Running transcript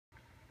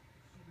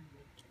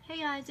Hey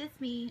guys, it's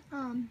me.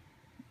 I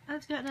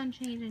just got done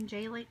changing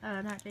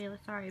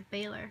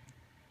Baylor.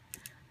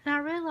 And I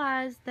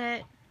realized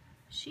that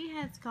she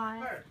has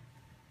got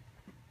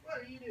What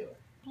are you doing?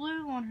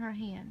 blue on her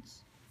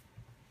hands.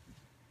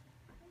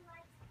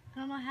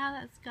 I don't know how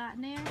that's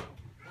gotten there,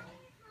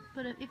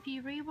 but if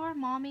you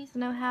reborn mommies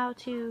know how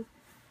to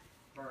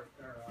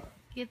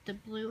get the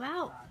blue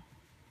out,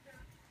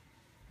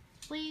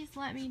 please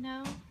let me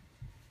know.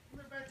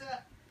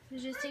 It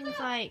just seems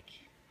like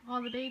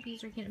all the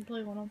babies are getting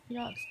blue on them. You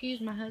know,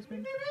 excuse my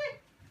husband.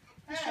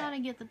 He's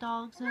trying to get the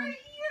dogs in.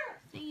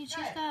 See,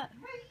 she's got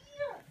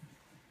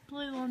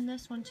blue on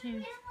this one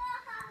too.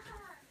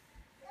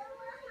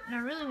 And I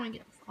really want to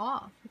get this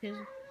off because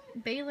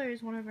Baylor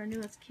is one of our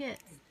newest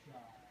kits.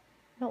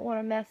 I don't want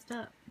her messed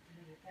up.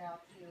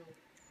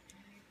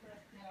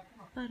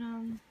 But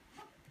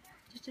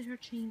just did her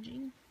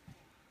changing.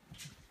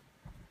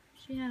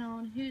 She had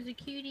on Who's a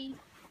Cutie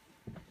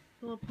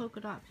little polka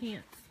dot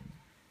pants.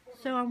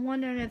 So I'm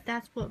wondering if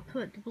that's what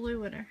put the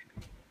blue in her.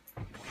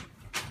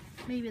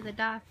 Maybe the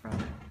dye from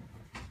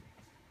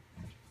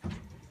it.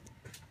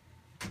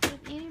 If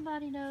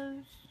anybody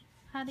knows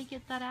how to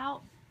get that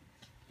out,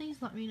 please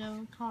let me know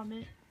in a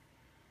comment.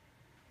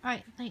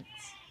 Alright, thanks.